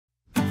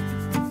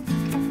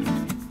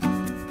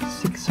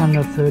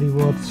630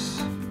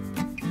 watts,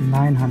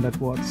 900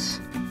 watts.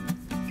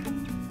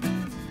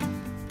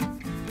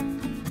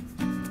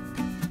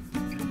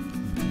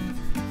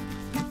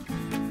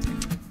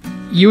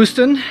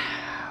 Houston,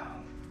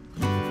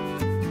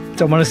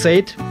 don't want to say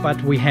it,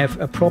 but we have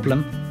a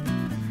problem.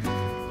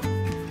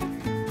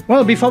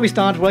 Well, before we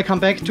start, welcome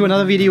back to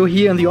another video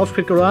here in the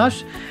Off-Grid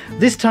Garage.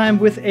 This time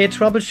with a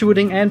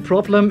troubleshooting and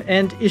problem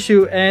and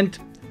issue and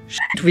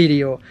shit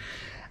video.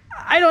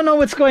 I don't know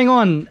what's going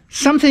on.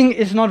 Something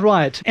is not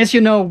right. As you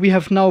know, we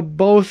have now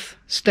both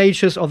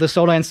stages of the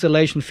solar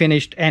installation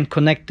finished and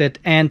connected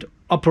and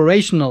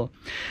operational.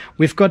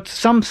 We've got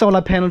some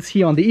solar panels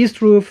here on the east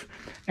roof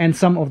and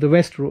some of the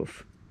west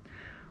roof.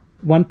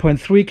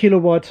 1.3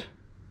 kilowatt,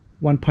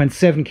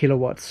 1.7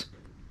 kilowatts.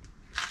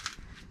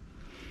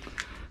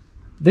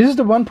 This is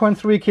the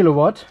 1.3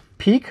 kilowatt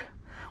peak.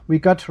 We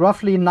got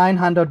roughly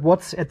 900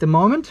 watts at the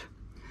moment.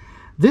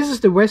 This is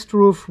the west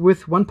roof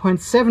with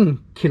 1.7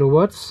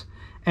 kilowatts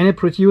and it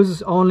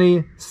produces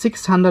only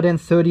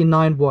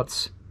 639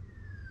 watts.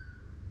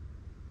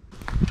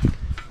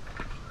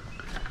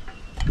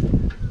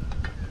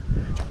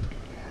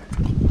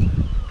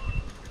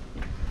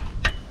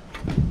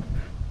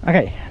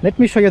 Okay, let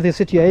me show you the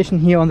situation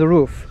here on the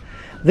roof.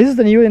 This is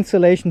the new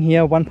installation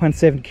here,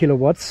 1.7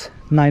 kilowatts,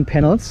 9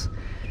 panels.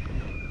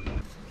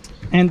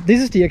 And this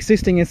is the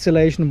existing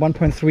installation,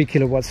 1.3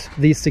 kilowatts,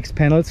 these 6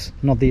 panels,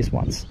 not these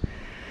ones.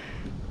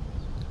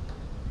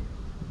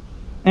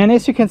 And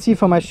as you can see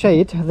from my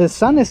shade, the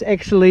sun is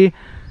actually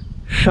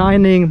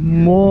shining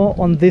more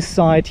on this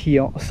side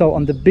here, so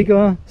on the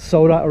bigger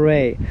solar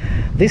array.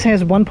 This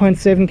has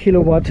 1.7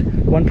 kilowatt,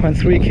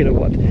 1.3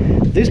 kilowatt.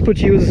 This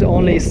produces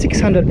only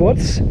 600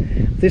 watts,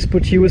 this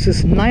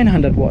produces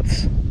 900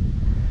 watts.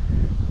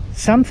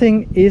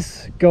 Something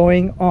is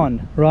going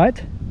on,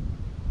 right?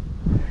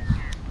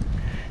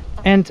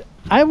 And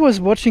I was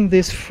watching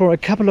this for a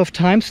couple of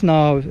times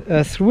now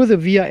through the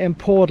VRM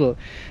portal,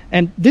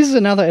 and this is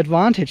another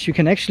advantage. You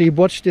can actually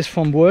watch this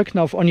from work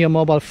now on your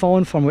mobile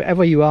phone from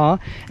wherever you are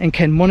and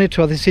can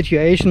monitor the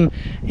situation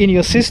in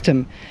your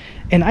system.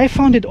 And I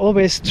found it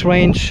always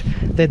strange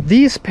that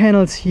these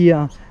panels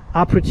here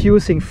are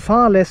producing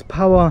far less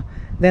power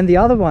than the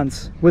other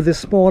ones with a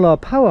smaller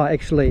power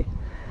actually.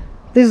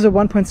 This is a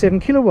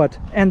 1.7 kilowatt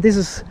and this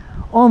is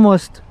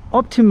almost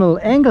optimal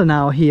angle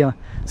now here.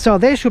 So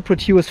they should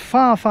produce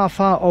far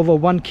over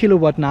 1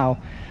 kilowatt now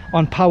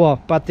on power,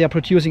 but they're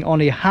producing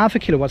only half a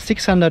kilowatt,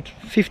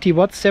 650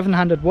 watts,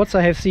 700 watts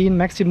I have seen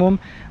maximum,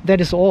 that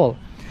is all.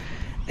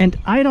 And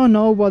I don't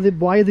know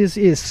why this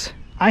is.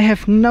 I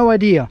have no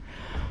idea.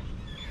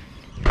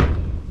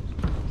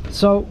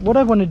 So what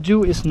I want to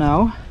do is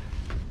now,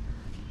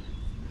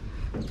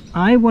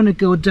 I want to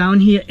go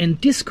down here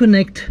and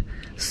disconnect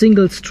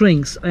single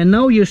strings. I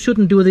know you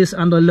shouldn't do this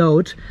under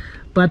load,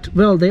 but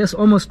well, there's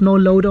almost no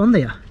load on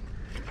there.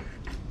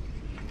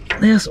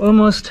 There's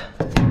almost,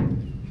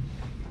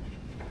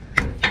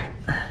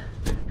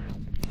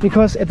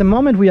 because at the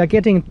moment we are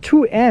getting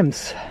 2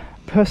 amps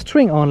per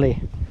string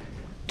only.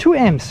 2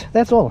 amps,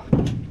 that's all.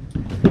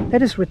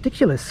 That is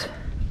ridiculous.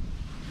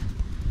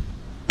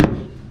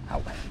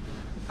 Ow,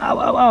 ow,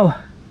 ow,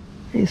 ow.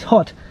 It's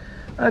hot.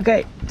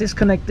 Okay,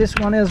 disconnect this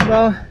one as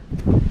well.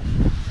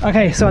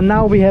 Okay, so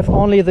now we have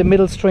only the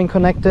middle string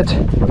connected.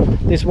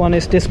 This one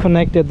is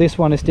disconnected, this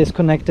one is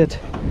disconnected.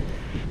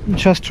 I'm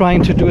just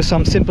trying to do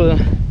some simple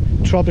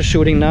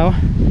troubleshooting now.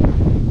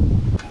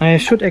 I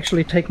should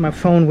actually take my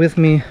phone with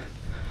me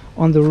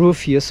on the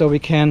roof here so we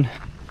can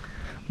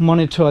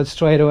monitor it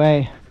straight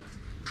away.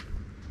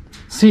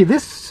 See,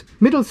 this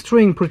middle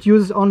string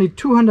produces only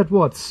 200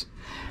 watts.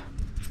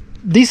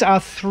 These are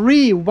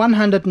 3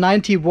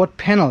 190 watt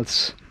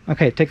panels.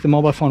 Okay, take the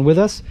mobile phone with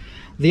us.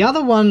 The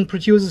other one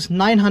produces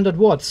 900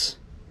 watts.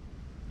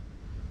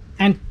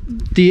 And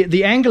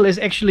the angle is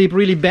actually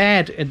really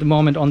bad at the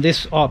moment on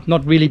this, or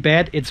not really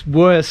bad, it's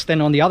worse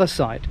than on the other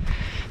side.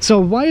 So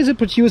why is it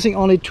producing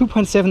only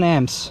 2.7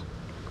 amps?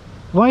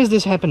 Why is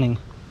this happening?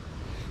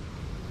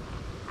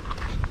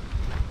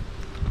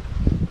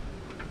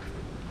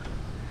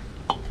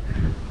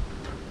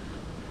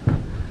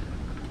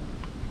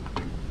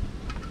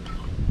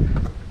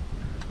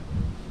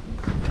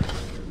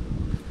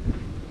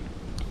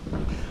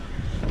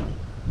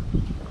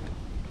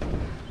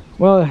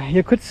 Well,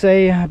 you could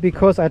say,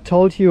 because I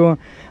told you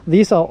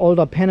these are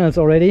older panels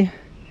already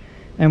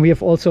and we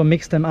have also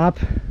mixed them up.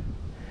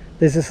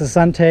 This is a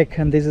Suntech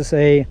and this is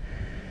a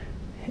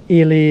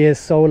Ely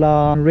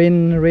Solar,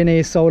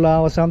 Rinne Solar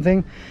or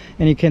something,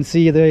 and you can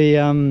see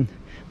the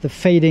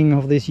fading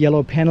of this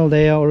yellow panel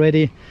there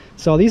already.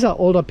 So these are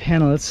older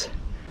panels.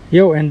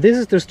 Yo, and this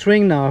is the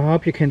string now. I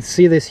hope you can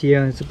see this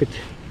here. It's a bit,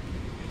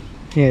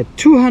 yeah,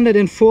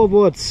 204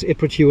 watts it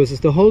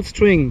produces, the whole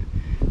string,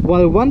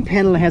 while one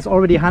panel has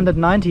already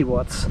 190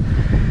 watts.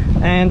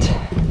 And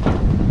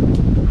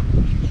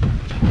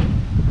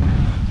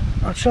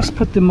I'll just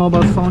put the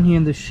mobile phone here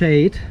in the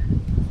shade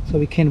so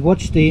we can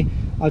watch the,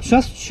 I'll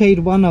just shade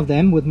one of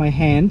them with my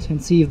hand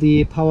and see if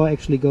the power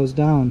actually goes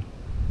down.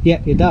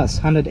 Yeah, it does,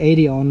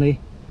 180 only.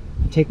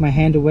 Take my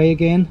hand away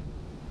again.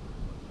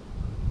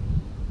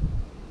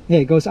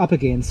 Here it goes up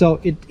again.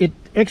 So it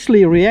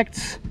actually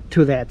reacts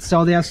to that.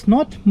 So there's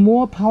not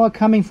more power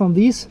coming from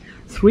these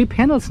 3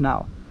 panels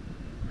now.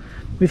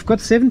 We've got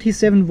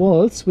 77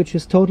 volts, which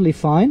is totally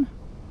fine.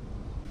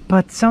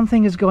 But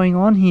something is going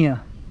on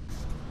here.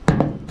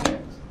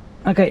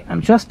 Okay, I'm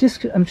just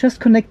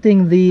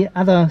connecting the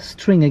other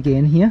string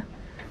again here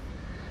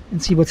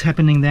and see what's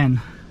happening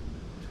then.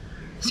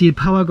 See, the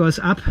power goes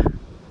up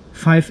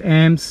 5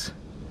 amps.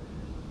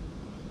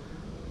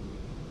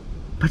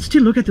 But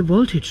still look at the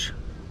voltage,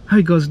 how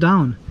it goes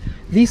down.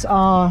 These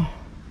are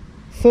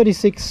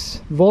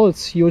 36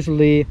 volts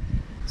usually,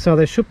 so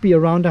there should be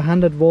around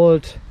 100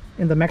 volt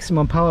in the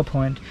maximum power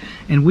point,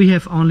 and we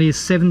have only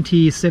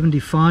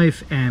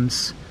 75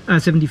 amps,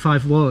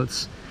 75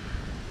 volts.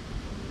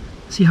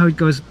 See how it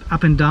goes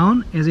up and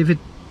down as if it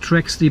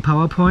tracks the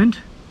power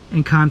point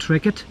and can't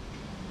track it.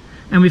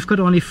 And we've got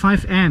only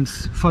 5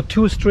 amps for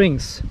 2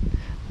 strings.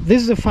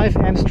 This is a 5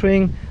 amp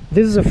string,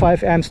 this is a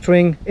 5 amp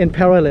string in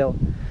parallel.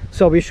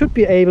 So we should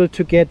be able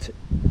to get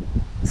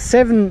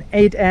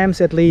 7-8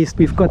 amps at least.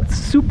 We've got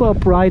super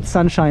bright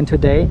sunshine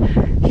today.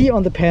 Here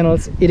on the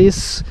panels it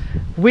is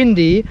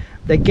windy,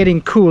 they're getting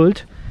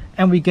cooled,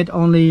 and we get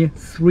only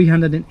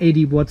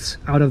 380 watts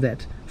out of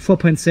that.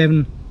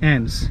 4.7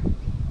 amps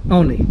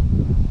only.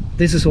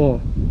 This is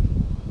all.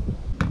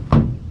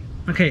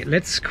 Okay,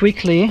 let's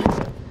quickly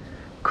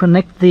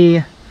connect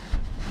the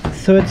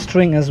 3rd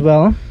string as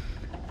well.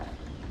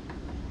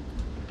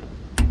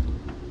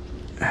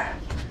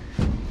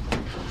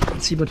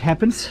 Let's see what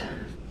happens.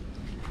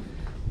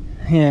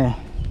 Yeah.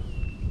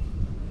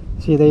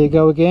 See, there you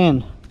go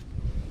again.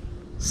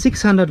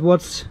 600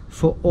 watts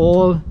for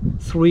all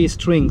 3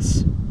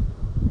 strings.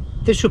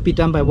 This should be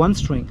done by 1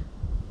 string.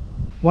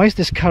 Why is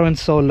this current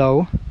so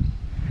low?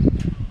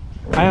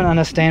 I don't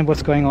understand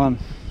what's going on.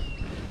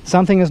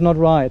 Something is not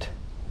right.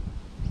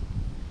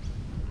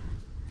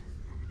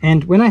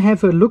 And when I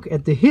have a look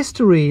at the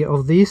history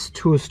of these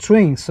 2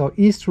 strings, so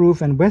east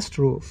roof and west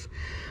roof,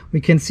 we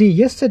can see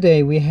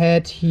yesterday we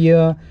had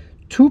here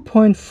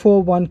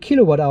 2.41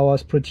 kilowatt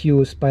hours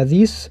produced by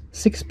these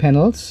 6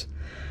 panels,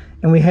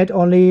 and we had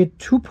only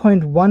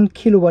 2.1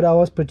 kilowatt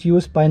hours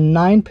produced by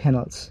 9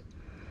 panels.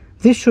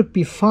 This should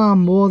be far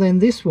more than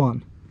this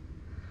one.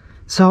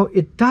 So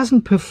it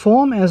doesn't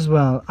perform as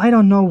well. I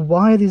don't know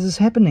why this is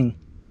happening.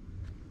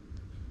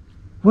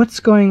 What's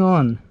going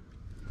on?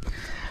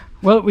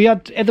 Well,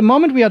 at the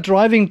moment we are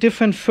driving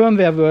different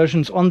firmware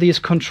versions on these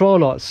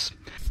controllers.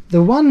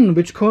 The one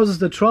which causes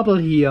the trouble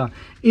here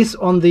is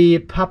on the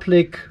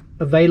public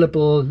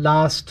available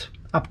last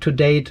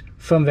up-to-date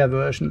firmware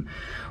version.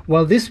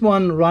 Well, this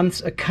one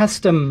runs a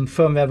custom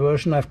firmware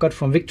version I've got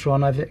from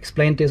Victron. I've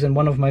explained this in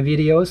one of my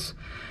videos.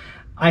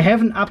 I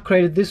haven't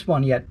upgraded this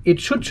one yet. It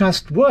should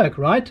just work,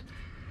 right?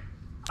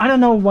 I don't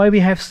know why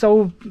we have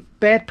so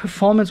bad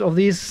performance of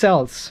these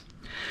cells.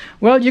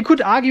 Well, you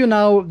could argue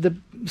now the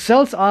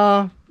cells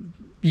are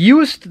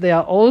used, they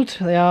are old,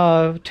 they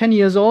are 10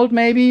 years old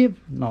maybe.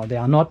 No, they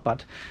are not,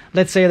 but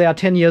let's say they are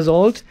 10 years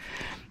old.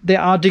 They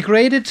are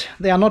degraded,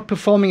 they are not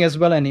performing as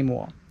well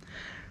anymore.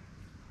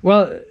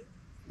 Well,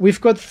 we've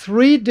got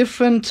 3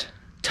 different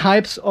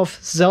types of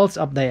cells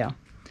up there.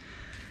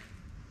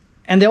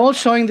 And they're all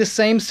showing the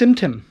same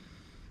symptom.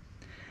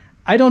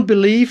 I don't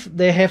believe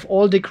they have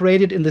all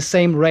degraded in the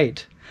same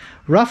rate.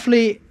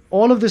 Roughly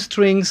all of the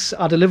strings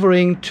are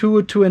delivering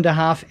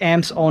 2.5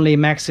 amps only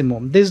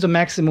maximum. This is the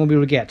maximum we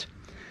will get.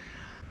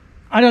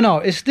 I don't know,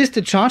 is this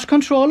the charge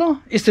controller?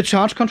 Is the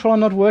charge controller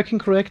not working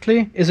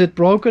correctly? Is it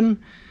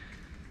broken?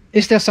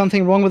 Is there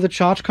something wrong with the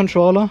charge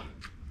controller?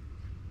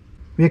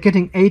 We are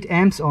getting 8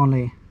 amps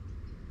only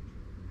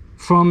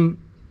from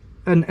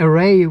an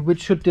array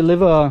which should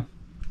deliver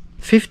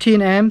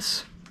 15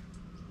 amps,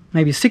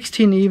 maybe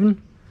 16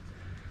 even.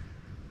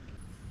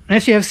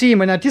 As you have seen,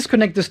 when I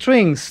disconnect the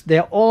strings,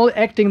 they're all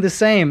acting the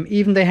same.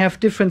 Even they have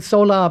different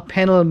solar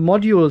panel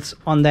modules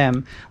on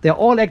them. They're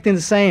all acting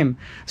the same.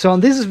 So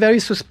this is very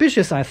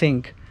suspicious, I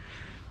think.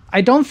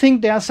 I don't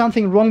think there's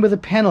something wrong with the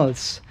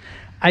panels.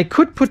 I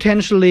could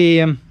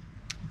potentially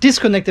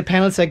disconnect the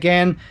panels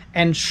again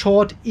and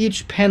short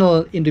each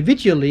panel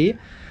individually.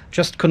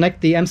 Just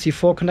connect the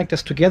MC4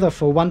 connectors together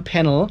for one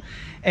panel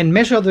and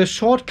measure the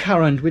short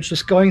current which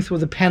is going through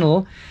the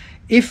panel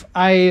if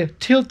I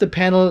tilt the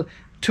panel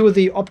to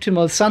the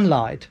optimal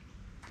sunlight.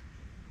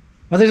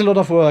 Well, there's a lot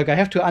of work. I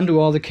have to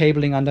undo all the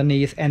cabling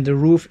underneath, and the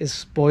roof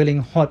is boiling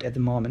hot at the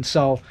moment,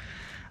 so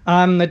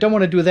I don't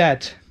want to do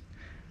that.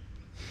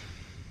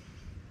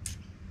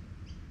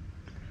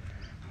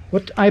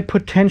 What I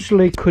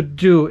potentially could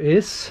do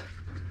is,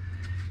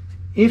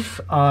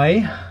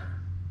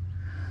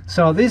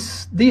 so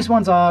these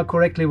ones are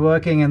correctly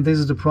working, and this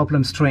is the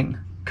problem string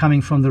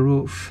coming from the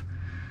roof.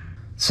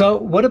 So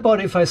what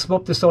about if I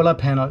swap the solar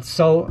panels?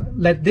 So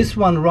let this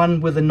one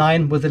run with the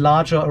 9 with the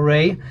larger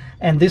array,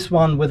 and this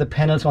one with the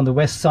panels on the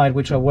west side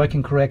which are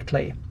working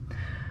correctly.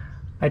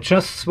 I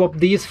just swap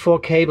these 4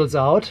 cables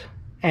out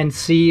and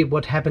see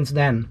what happens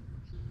then.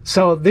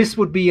 So this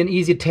would be an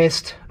easy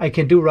test I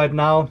can do right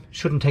now.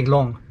 Shouldn't take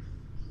long.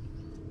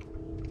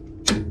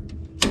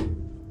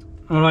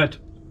 All right,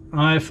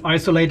 I've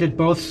isolated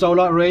both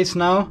solar arrays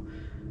now,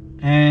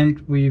 and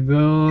we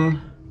will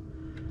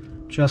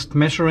just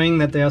measuring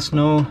that there's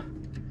no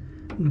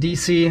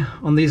DC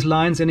on these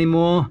lines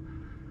anymore.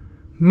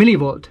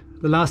 Millivolt.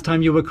 The last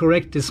time you were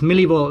correct is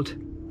millivolt.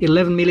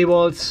 11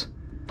 millivolts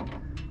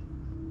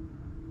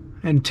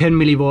and 10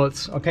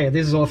 millivolts. Okay,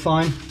 this is all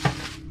fine.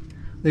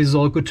 This is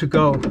all good to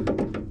go.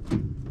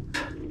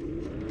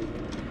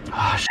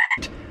 Oh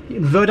shit, the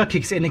inverter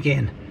kicks in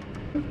again.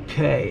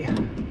 Okay,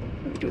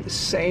 do the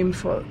same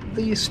for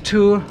these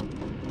two.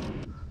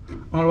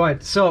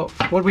 Alright, so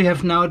what we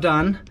have now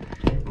done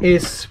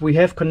is we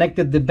have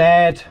connected the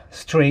bad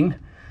string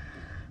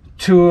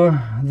to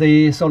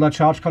the solar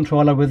charge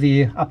controller with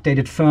the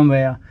updated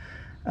firmware.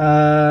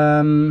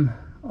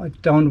 I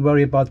don't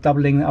worry about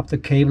doubling up the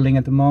cabling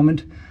at the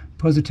moment.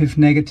 Positive,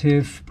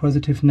 negative,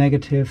 positive,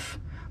 negative.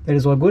 That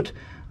is all good.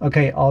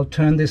 Okay, I'll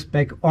turn this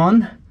back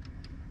on.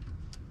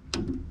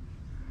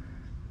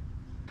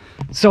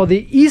 So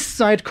the east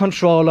side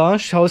controller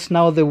shows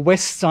now the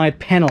west side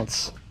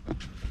panels.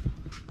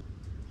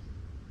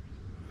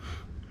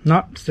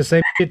 No, it's the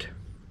same shit.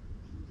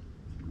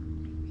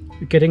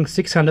 You're getting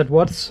 600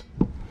 watts.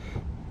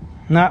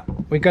 No,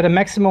 we got a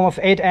maximum of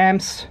 8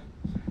 amps,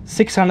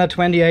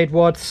 628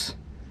 watts.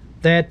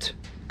 That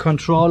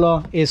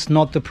controller is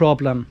not the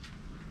problem.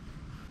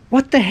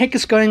 What the heck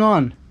is going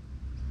on?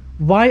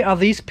 Why are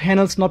these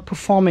panels not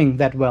performing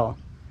that well?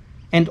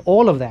 And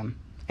all of them.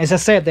 As I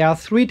said, there are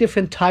 3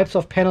 different types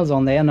of panels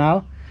on there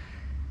now,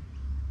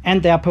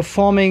 and they are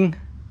performing.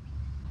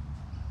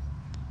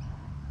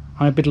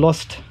 I'm a bit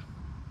lost.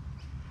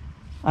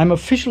 I'm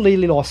officially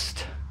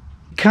lost.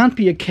 It can't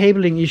be a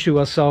cabling issue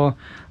or so.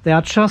 They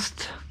are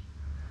just,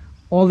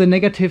 all the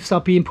negatives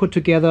are being put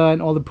together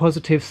and all the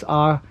positives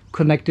are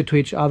connected to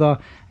each other,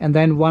 and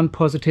then one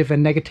positive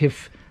and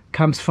negative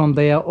comes from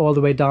there all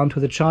the way down to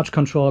the charge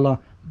controller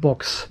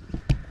box.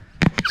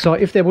 So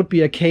if there would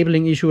be a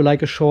cabling issue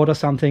like a short or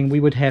something, we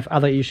would have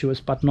other issues,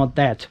 but not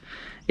that.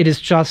 It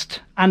is just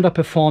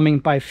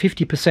underperforming by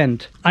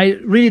 50%. I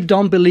really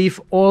don't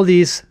believe all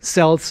these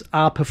cells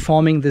are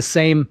performing the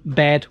same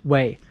bad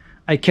way.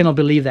 I cannot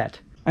believe that.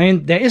 I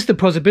mean, there is the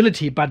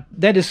possibility, but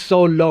that is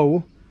so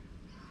low.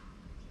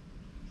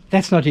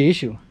 That's not the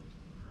issue.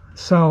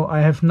 So I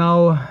have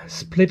now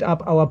split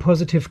up our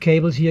positive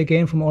cables here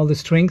again from all the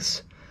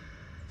strings,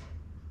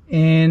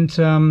 and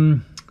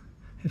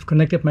I've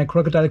connected my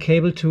crocodile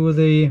cable to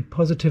the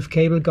positive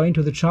cable going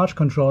to the charge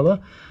controller.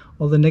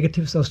 All the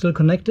negatives are still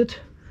connected,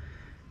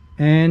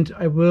 and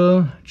I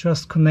will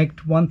just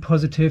connect one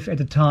positive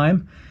at a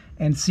time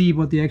and see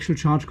what the actual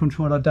charge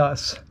controller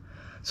does.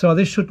 So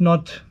this should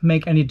not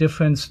make any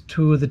difference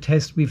to the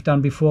test we've done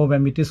before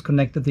when we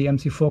disconnected the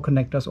MC4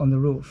 connectors on the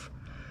roof.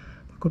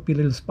 There could be a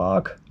little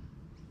spark.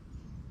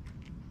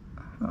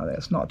 Oh,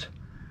 there's not.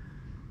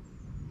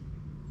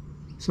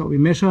 So we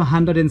measure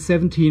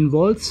 117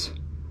 volts.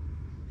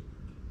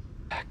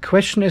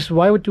 Question is,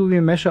 why do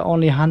we measure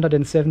only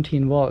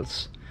 117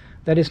 volts?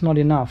 That is not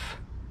enough.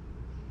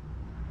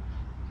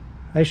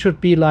 They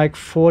should be like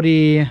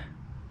 45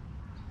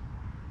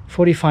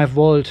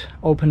 volt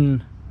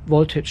open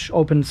voltage,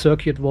 open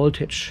circuit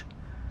voltage.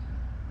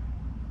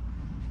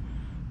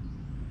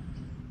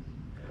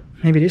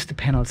 Maybe it is the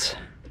panels.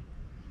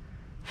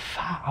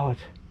 Far out.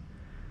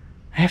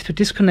 I have to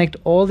disconnect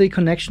all the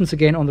connections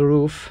again on the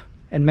roof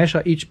and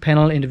measure each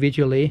panel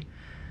individually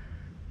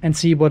and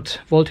see what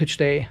voltage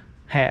they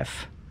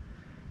have.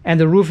 And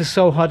the roof is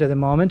so hot at the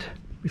moment.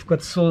 We've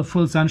got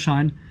full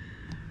sunshine.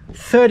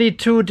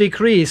 32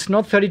 degrees,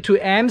 not 32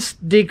 amps,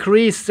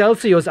 degrees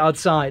Celsius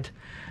outside.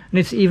 And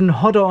it's even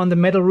hotter on the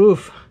metal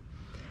roof.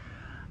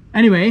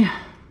 Anyway,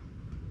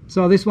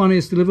 so this one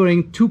is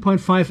delivering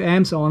 2.5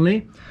 amps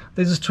only.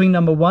 This is string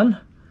number 1.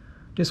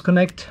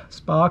 Disconnect,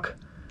 spark.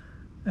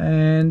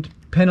 And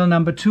panel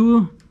number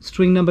 2,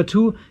 string number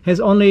 2, has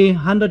only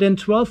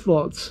 112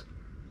 volts.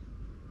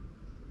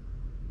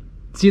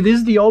 See, this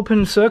is the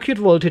open circuit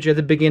voltage at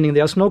the beginning.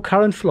 There's no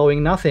current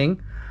flowing,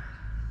 nothing.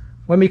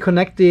 When we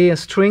connect the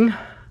string,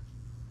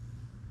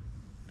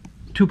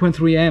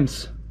 2.3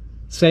 amps,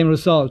 same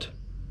result.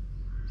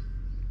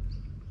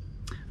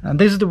 And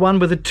this is the one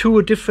with the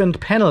 2 different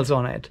panels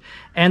on it.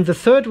 And the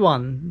third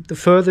one, the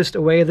furthest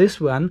away,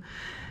 this one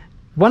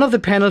of the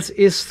panels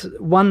is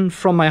one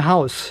from my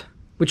house,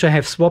 which I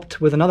have swapped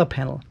with another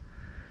panel.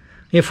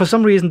 Yeah, for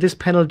some reason this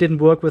panel didn't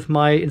work with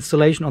my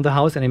installation on the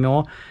house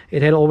anymore.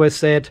 It had always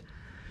said,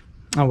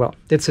 oh well,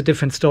 that's a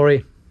different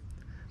story.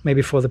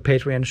 Maybe for the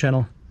Patreon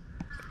channel.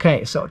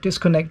 Okay, so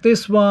disconnect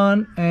this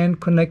one and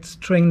connect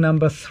string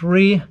number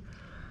 3,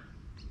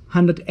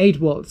 108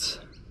 volts,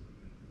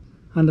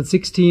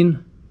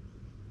 116,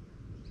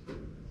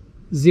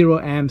 0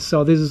 amps.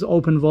 So this is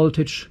open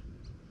voltage.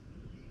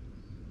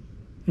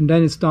 And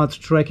then it starts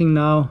tracking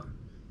now.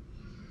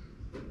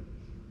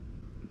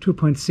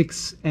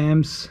 2.6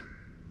 amps.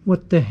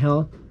 What the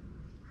hell?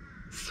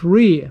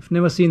 3. I've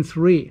never seen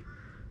 3.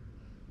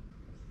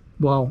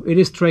 Wow, it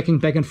is tracking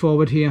back and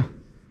forward here.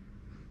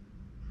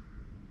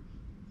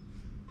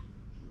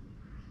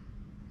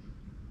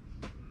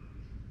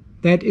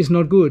 That is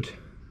not good.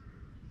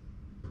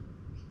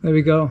 There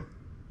we go.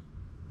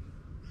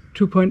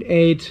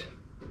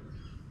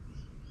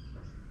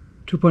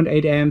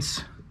 2.8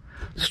 amps,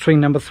 string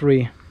number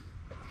 3.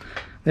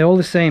 They're all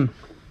the same.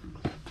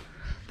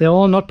 They're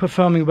all not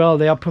performing well.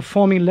 They are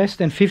performing less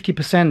than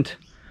 50%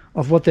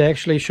 of what they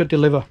actually should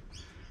deliver.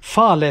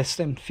 Far less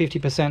than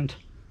 50%.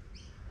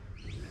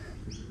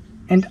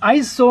 And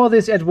I saw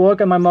this at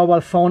work on my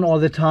mobile phone all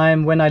the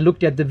time when I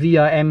looked at the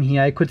VRM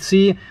here. I could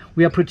see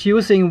we are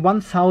producing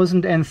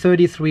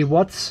 1033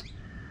 watts.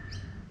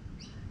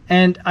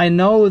 And I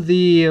know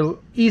the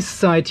east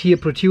side here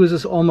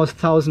produces almost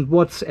 1000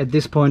 watts at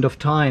this point of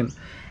time.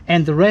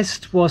 And the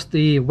rest was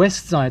the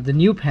west side, the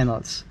new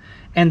panels.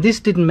 And this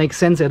didn't make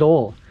sense at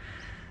all.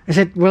 I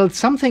said, well,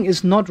 something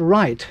is not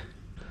right.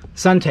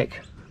 Suntech,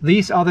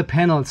 these are the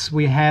panels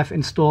we have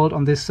installed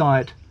on this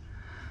side.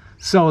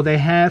 So they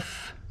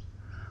have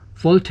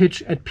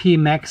voltage at P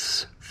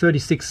max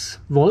 36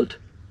 volt.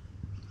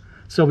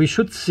 So we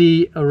should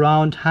see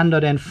around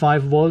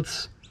 105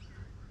 volts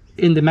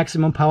in the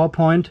maximum power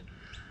point.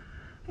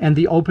 And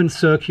the open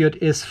circuit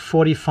is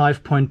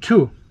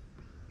 45.2.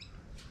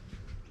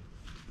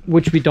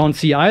 Which we don't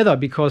see either,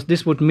 because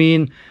this would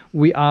mean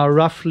we are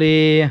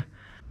roughly,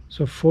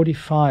 so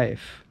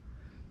 45,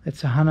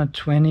 that's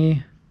 120,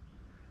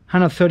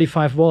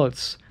 135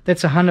 volts.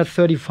 That's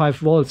 135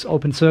 volts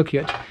open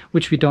circuit,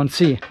 which we don't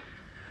see.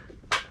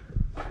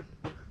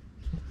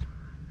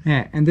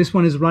 Yeah, and this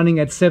one is running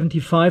at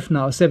 75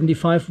 now,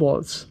 75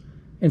 volts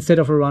instead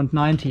of around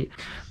 90.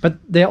 But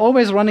they're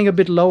always running a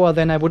bit lower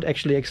than I would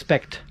actually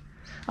expect.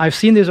 I've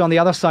seen this on the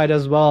other side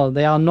as well.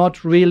 They are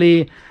not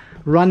really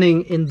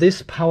running in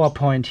this power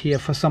point here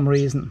for some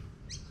reason.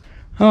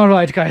 All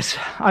right, guys,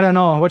 I don't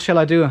know. What shall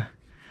I do?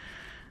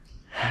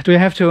 Do I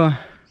have to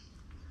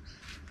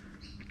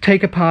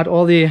take apart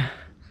all the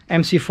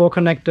MC4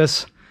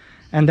 connectors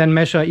and then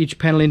measure each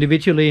panel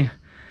individually?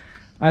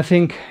 I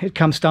think it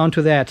comes down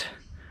to that.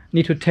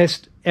 Need to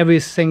test every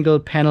single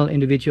panel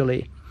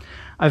individually.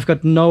 I've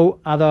got no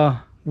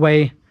other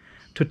way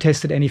to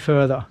test it any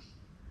further.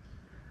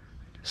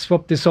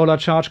 Swapped the solar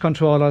charge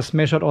controllers,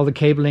 measured all the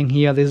cabling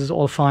here. This is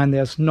all fine.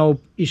 There's no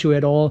issue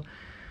at all.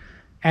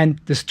 And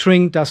the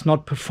string does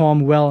not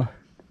perform well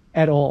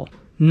at all.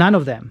 None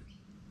of them,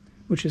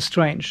 which is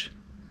strange.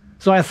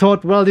 So I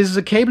thought, well, this is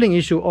a cabling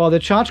issue or the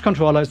charge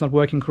controller is not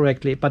working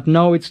correctly. But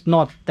no, it's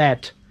not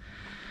that.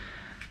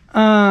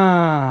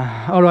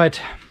 All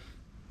right.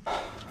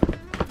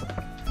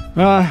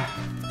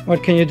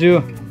 What can you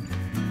do?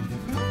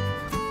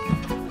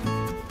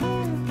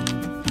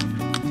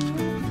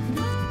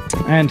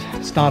 And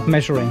start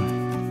measuring.